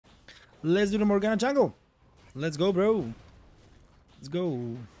Let's do the Morgana jungle. Let's go, bro. Let's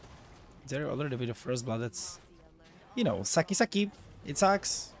go. They're already with the first blood. That's, you know, sucky. It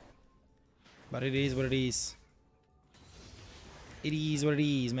sucks. But it is what it is. It is what it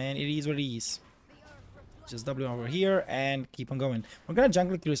is, man. It is what it is. Just W over here and keep on going. Morgana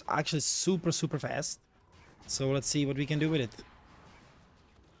jungle Q is actually super fast. So let's see what we can do with it.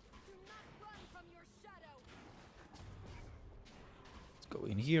 Let's go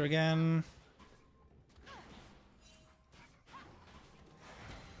in here again.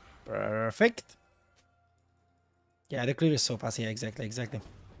 Perfect. Yeah, the clear is so fast. Yeah, exactly.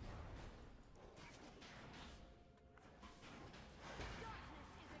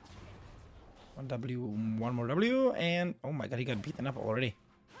 One W, one more W, and oh my god, he got beaten up already.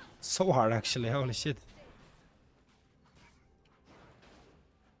 So hard, actually. Holy shit.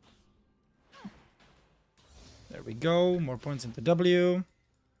 There we go. More points into W.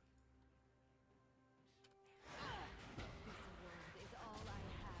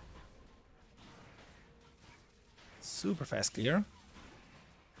 Super fast clear.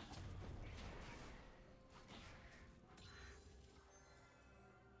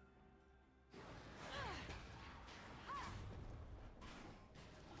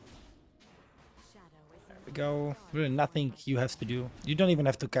 There we go. Really nothing you have to do. You don't even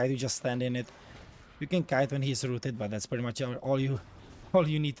have to kite, you just stand in it. You can kite when he's rooted, but that's pretty much all you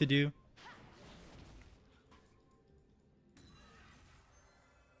need to do.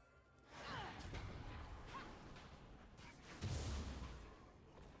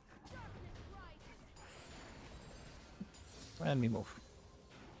 And we move.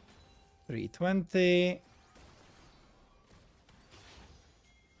 320.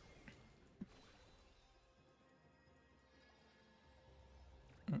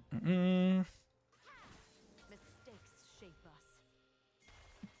 Mistakes shape us.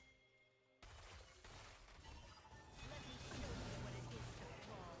 Let me show you what it is to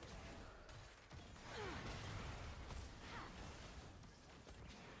fall.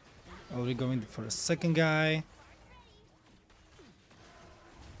 Already going for a second guy.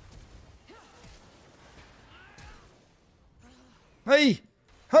 Hey!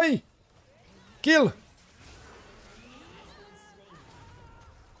 Hey! Kill!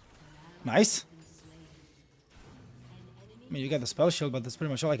 Nice. I mean, you got the spell shield, but that's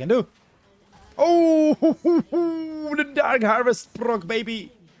pretty much all I can do. Oh! The Dark Harvest proc,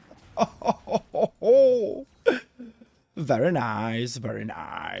 baby! Oh, very nice, very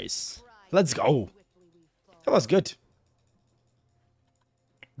nice. Let's go. That was good.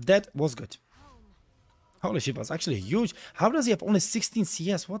 That was good. Holy shit, was actually huge. How does he have only 16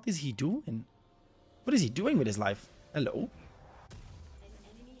 CS? What is he doing? What is he doing with his life? Hello?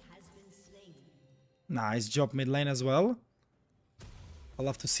 Nice job mid lane as well. I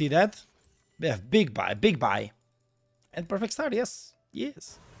love to see that. We have big buy. And perfect start, yes.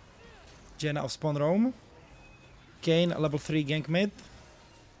 Yes. Jenna of spawn roam. Kane, level 3 gank mid.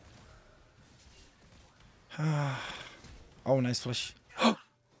 Oh, nice flash.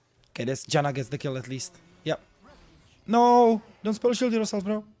 Okay, this Jenna gets the kill at least. Yep. No! Don't spell shield yourself,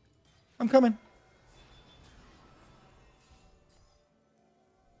 bro. I'm coming.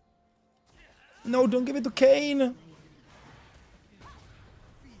 No, don't give it to Kane.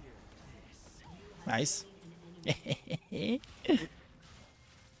 Nice.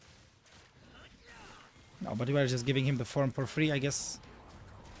 No, but we are just giving him the form for free, I guess.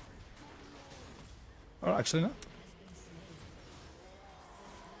 Or actually not.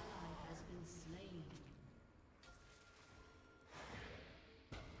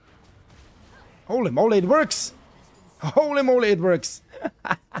 Holy moly, it works! Holy moly, it works!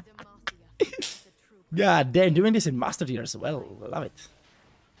 God damn, doing this in Master Tier as well. Love it.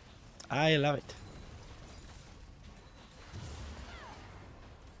 I love it.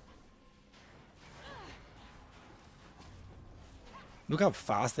 Look how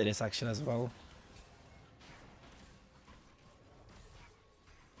fast it is actually as well.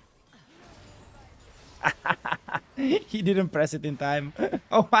 He didn't press it in time.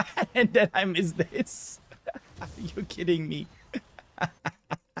 Oh man, and then I missed this. Are you kidding me?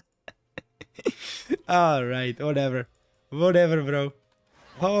 Alright, whatever. Whatever, bro.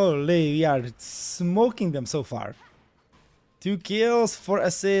 Holy, we are smoking them so far. 2 kills, 4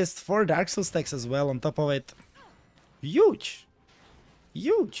 assists, 4 Dark Soul stacks as well on top of it. Huge.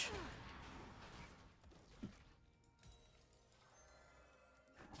 Huge.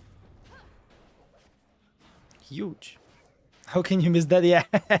 Huge. How can you miss that? Yeah.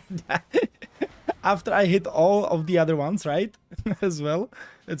 After I hit all of the other ones, right? As well.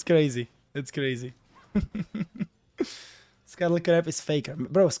 It's crazy. It's crazy. It's Scuttlecrab is faker.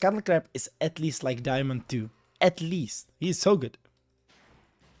 Bro, Scuttlecrab is at least like Diamond 2. At least. He's so good.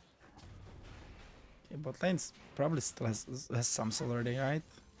 Okay, bot lane's probably still has some already, right?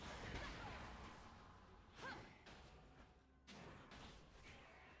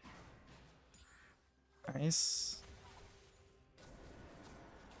 Nice.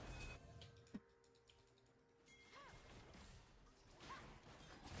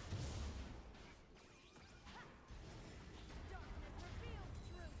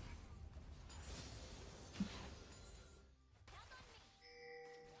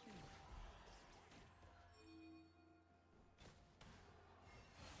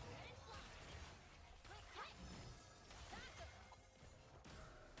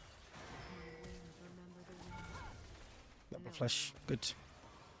 Double flash. Good.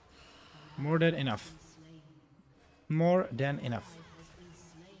 More than enough. More than enough.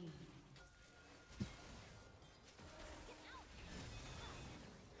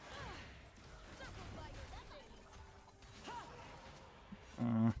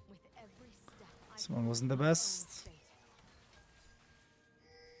 This one wasn't the best.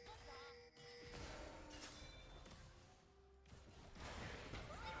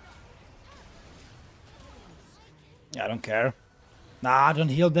 Yeah, I don't care. Nah, don't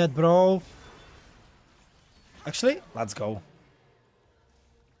heal that, bro. Actually, let's go.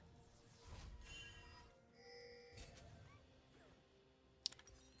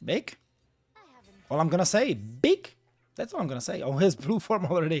 Big? All I'm gonna say, big? That's all I'm gonna say. Oh, his blue form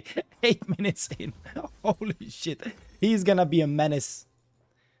already 8 minutes in. Holy shit. He's gonna be a menace.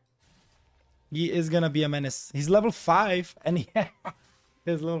 He is gonna be a menace. He's level 5 and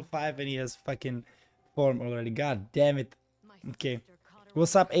he's level 5 and he has fucking form already. God damn it. Okay.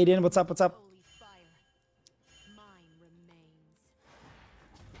 What's up, Aiden? What's up? What's up?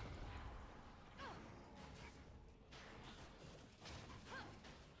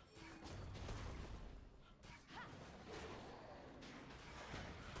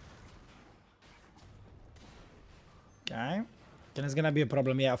 Okay. Then it's gonna be a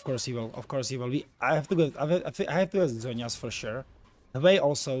problem. Yeah, of course he will. Of course he will. I have to go. I have to get Zonias for sure. The way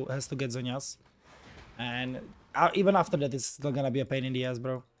also has to get Zonias. And even after that, it's still gonna be a pain in the ass,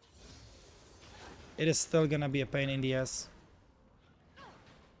 bro. It is still gonna be a pain in the ass.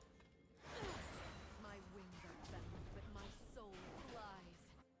 My wings are feathered, but my soul flies.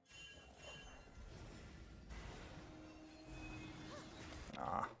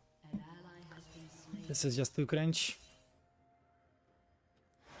 Ah. This is just too cringe.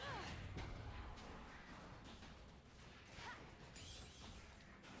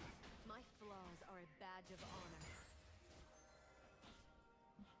 My flaws are a badge of honor.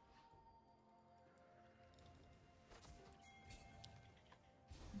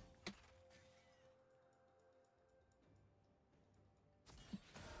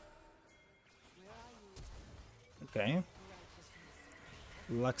 Okay.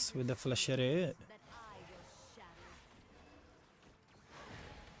 Lux with the flashery. That I will shatter.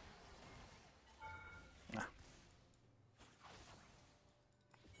 Ah.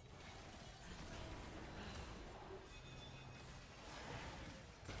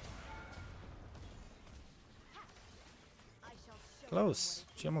 I shall show Close.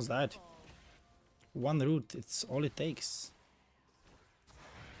 She almost died. One root, it's all it takes.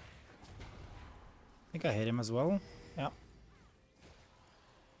 I think I hit him as well. Yeah.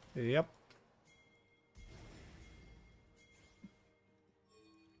 Yep.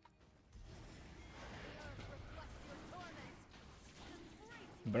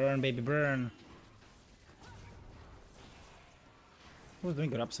 Burn, baby, burn. Who's doing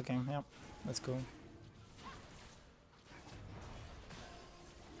good ups again? Yep. Let's go.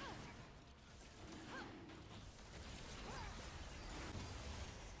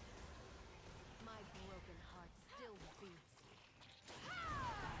 my broken heart still beats.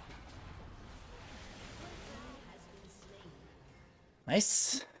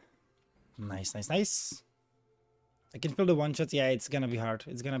 Nice. Nice, nice, nice. I can feel the one shot. Yeah, it's gonna be hard.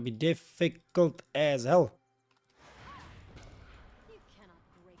 It's gonna be difficult as hell. You cannot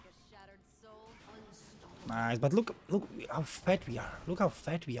break a shattered soul. Nice, but look how fat we are. Look how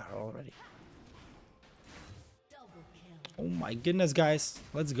fat we are already. Oh my goodness, guys.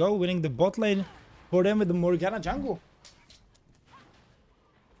 Let's go. Winning the bot lane for them with the Morgana jungle.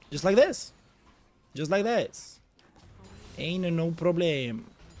 Just like this. Just like this. Ain't no problem.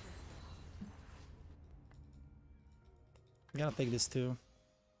 I'm gonna take this too.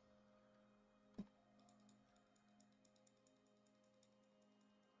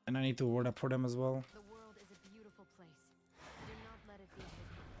 And I need to ward up for them as well. The world is a beautiful place. Do not let it be hidden.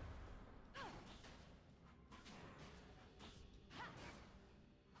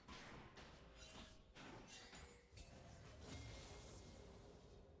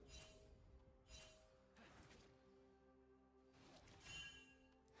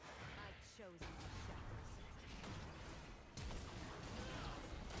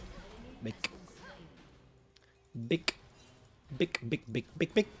 Big. Big. Big, big, big,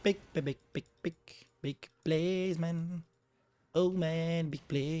 big, big, big, big, big, big, big, big plays, man. Oh man, big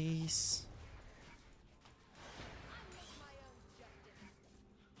plays.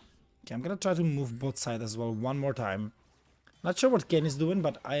 Okay, I'm gonna try to move both sides as well one more time. Not sure what Ken is doing,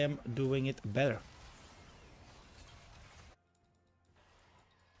 but I am doing it better.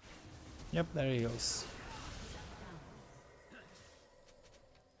 Yep, there he goes.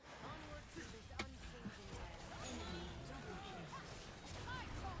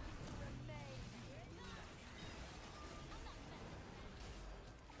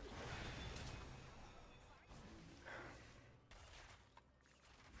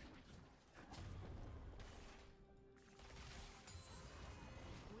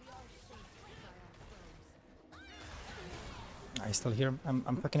 I still hear him.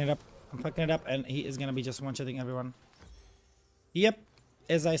 I'm fucking it up. I'm fucking it up, and he is gonna be just one-shotting everyone. Yep,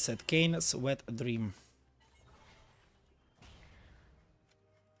 as I said, Kane's wet dream.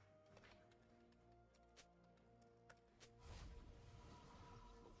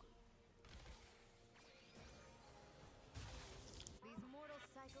 These mortal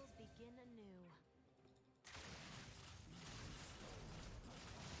cycles begin anew.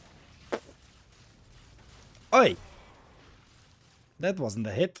 Oi! That wasn't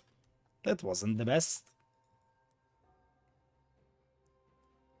a hit. That wasn't the best.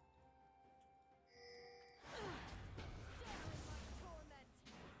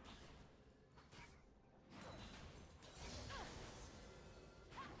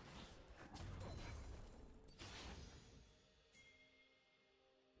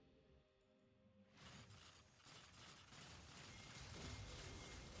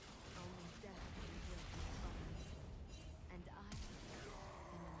 Only death can heal these bodies. And I am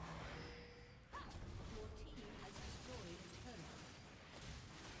Your team has destroyed a turret.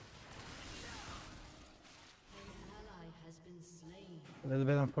 An ally has been slain. A little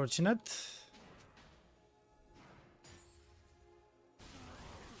bit unfortunate.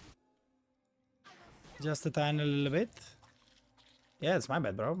 Just a tiny little bit. Yeah, it's my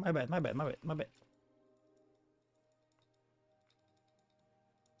bad, bro. My bad, my bad, my bad, my bad.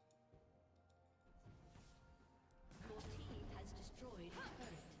 Your team has destroyed a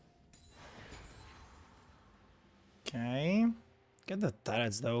turret. Okay. Get the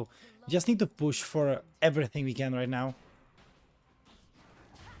turrets, though. We just need to push for everything we can right now.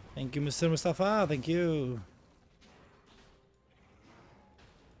 Thank you, Mr. Mustafa. Thank you.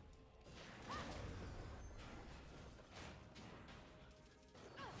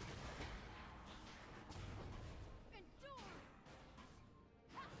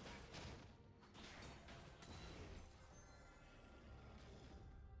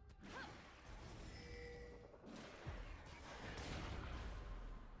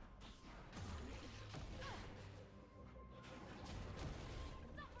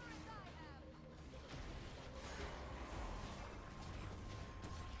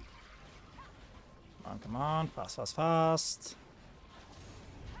 Come on, fast, fast, fast.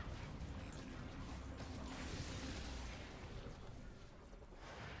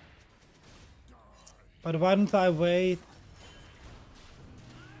 But why don't I wait?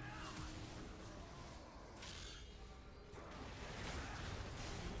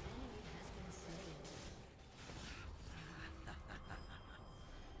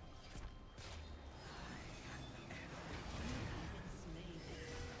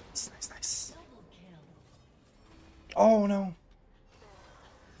 Nice, nice. Oh no.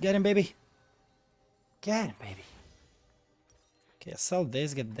 Get him, baby. Get him, baby. Okay, sell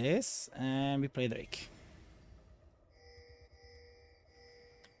this, get this, and we play Drake.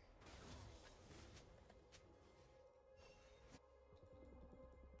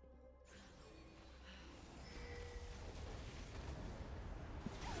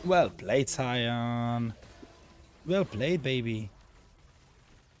 Well played, Sion. Well played, baby.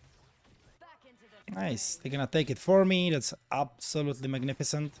 back into the Nice. They're gonna take it for me. That's absolutely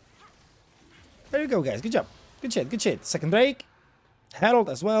magnificent. There you go, guys. Good job. Good shit, good shit. Second Drake. Herald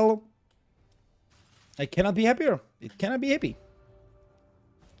as well. I cannot be happier. It cannot be happy.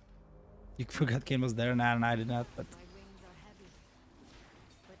 You forgot Kane was there. Nah, I did not, but My wings are heavy,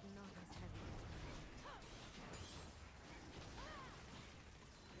 but not as heavy as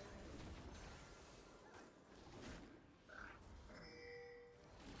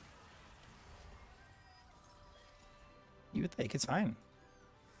mine. you take it's fine.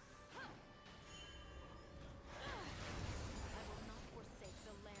 I will not forsake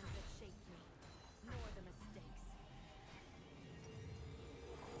the land that shaped me, nor the mistakes.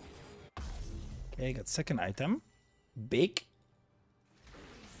 Okay, got second item. Big.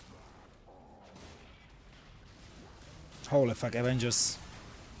 Holy fuck, Avengers.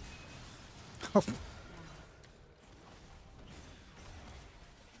 I prefer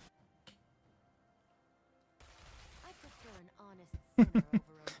an honest sinner over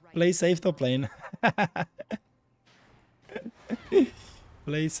a right. Play safe top lane.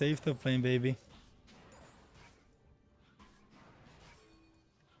 Play safe top lane, baby.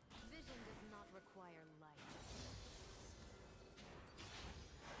 Vision does not require light.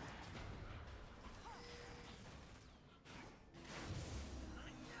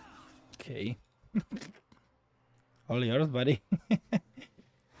 Okay. All yours, buddy.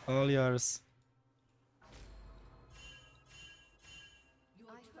 All yours.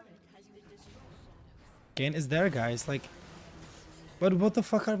 Your turret has been destroyed. Kane is there, guys. Like, but what the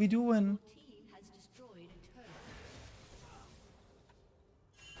fuck are we doing? Team has destroyed a turret.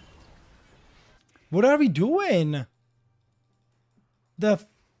 What are we doing? The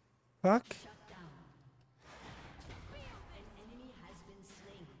fuck? Shut down. An enemy has been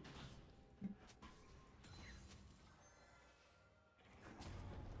slain.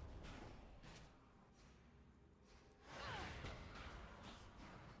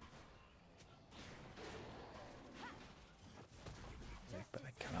 But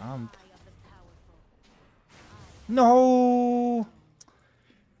I can't. Eye of the powerful. No!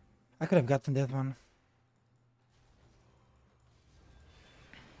 I could have gotten that one.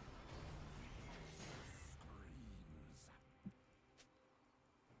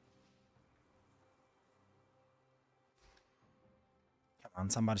 Come on,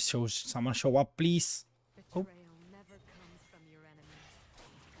 someone show up, please. Oh. Betrayal never comes from your enemies.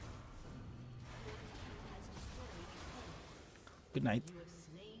 Good night. You have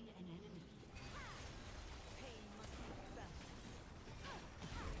slain an enemy. Pain must be felt.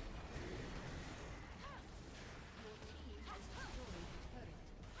 Your team has destroyed a turret.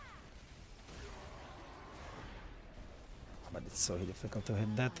 But it's so difficult to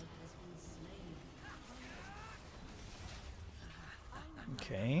hit that. Has been slain.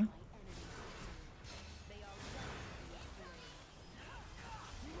 Okay.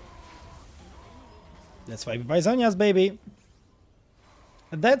 That's why we buy Zonias, baby.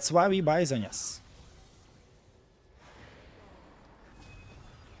 That's why we buy Zonias.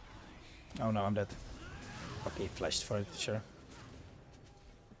 Oh no, I'm dead. Okay, flashed for it, sure.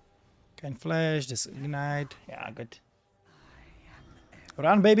 Can flash, this ignite. Yeah, good.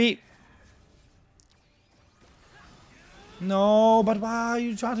 Run, baby! No, but why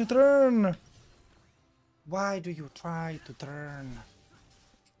you try to turn? Why do you try to turn?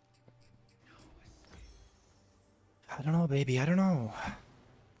 I don't know, baby, I don't know.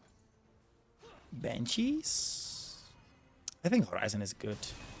 Banshees? I think Horizon is good.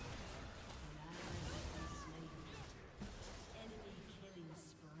 Enemy killing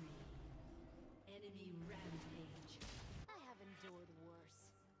spree. Enemy rampage. I have endured worse.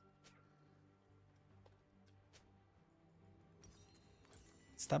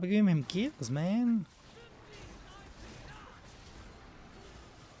 Stop giving him kills, man.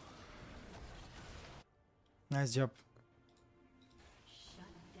 Nice job. Shut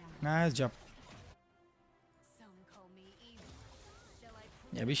down. Nice job. Some call me evil. Shall I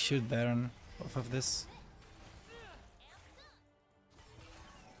prove Yeah, we should Baron off of this.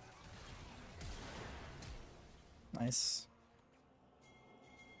 Nice.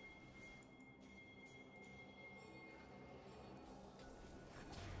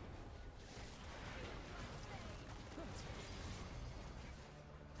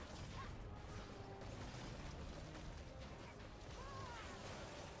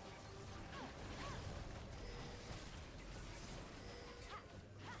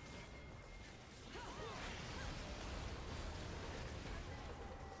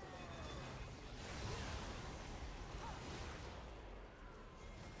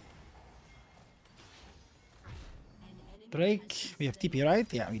 Drake, we have TP, right?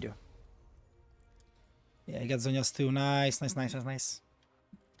 Yeah, we do. Yeah, I got Zonia's too. Nice, nice, nice, nice, nice.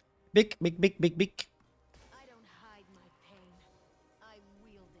 Big, big, big, big, big. I don't hide my pain. I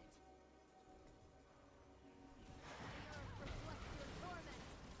wield it.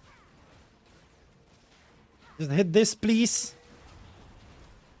 Just hit this, please.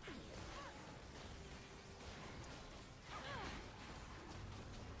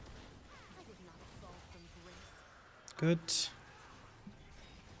 I did not fall from grace. Good.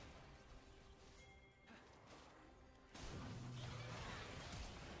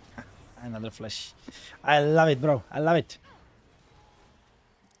 Another flash. I love it, bro. I love it.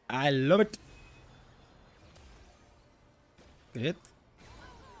 I love it. Good hit.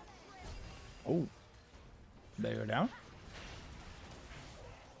 Oh. Barrier down.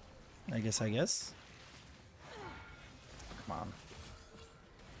 I guess. Come on.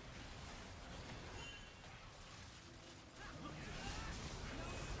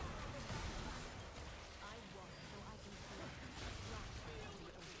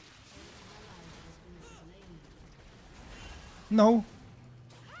 No.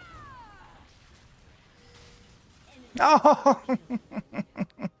 Oh!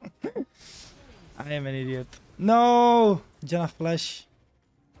 I am an idiot. No! Jenna Flash.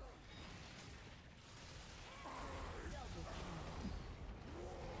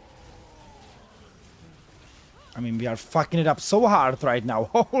 I mean, we are fucking it up so hard right now.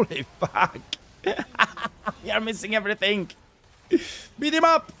 Holy fuck. We are missing everything. Beat him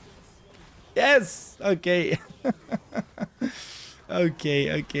up. Yes. Okay.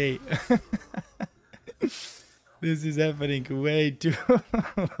 Okay, okay. This is happening way too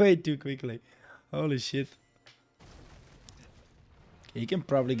way too quickly. Holy shit. Okay, he can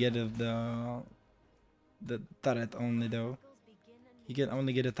probably get the turret only though. He can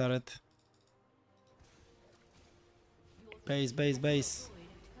only get a turret. Base, base, base.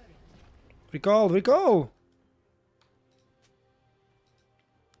 Recall, recall!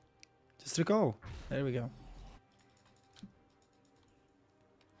 Just recall. There we go.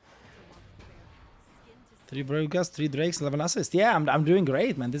 Three broadcasts, 3 drakes, 11 assists. Yeah, I'm doing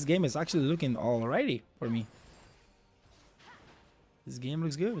great, man. This game is actually looking alrighty for me. This game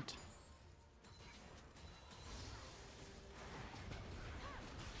looks good.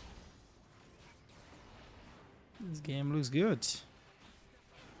 This game looks good.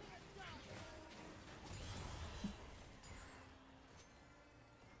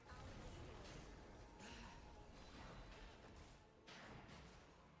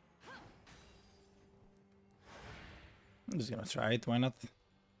 I'm just gonna try it, why not?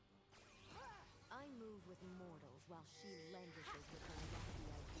 I move with mortals while she languishes with her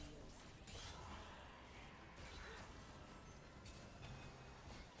lofty ideas.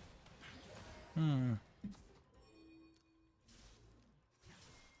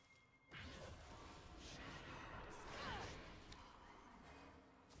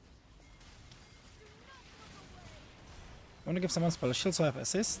 I want to give someone spell shield so I have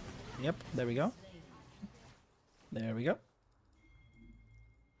assist. Yep, there we go. There we go.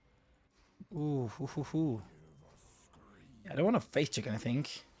 Ooh, ooh, ooh, ooh. Yeah, I don't want to face check anything.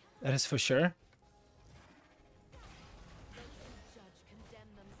 That is for sure. Judge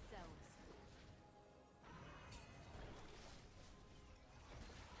condemn themselves.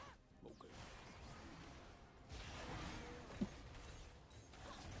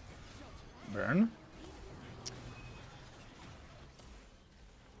 Burn.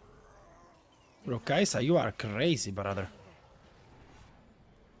 Bro, Kaisa, you are crazy, brother.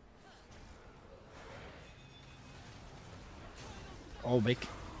 All big.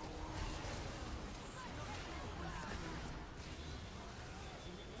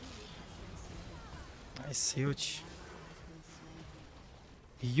 Nice, huge.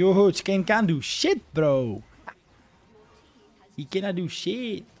 Huge. Kane can't do shit, bro. He cannot do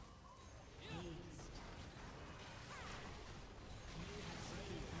shit.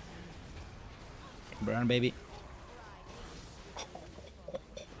 Burn, baby.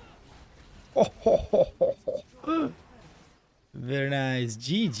 Very nice.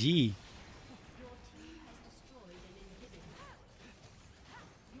 GG.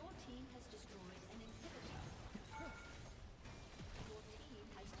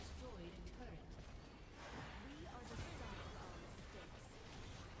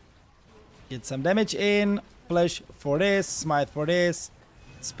 Get some damage in. Flash for this. Smite for this.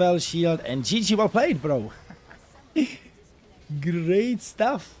 Spell shield and GG. Well played, bro. Great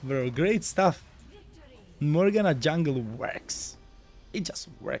stuff, bro. Great stuff. Morgana jungle works. It just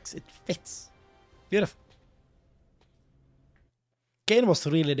works. It fits. Beautiful. Kane was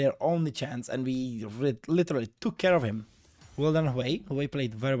really their only chance, and we literally took care of him. Well done, Hui. Hui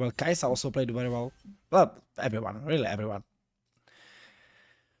played very well. Kaisa also played very well. Well, everyone. Really, everyone.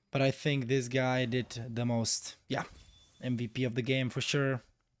 But I think this guy did the most. Yeah. MVP of the game for sure.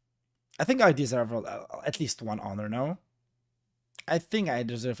 I think I deserve at least one honor, no? I think I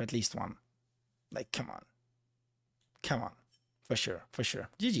deserve at least one. Like, come on. Come on. For sure, for sure.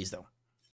 GG's though.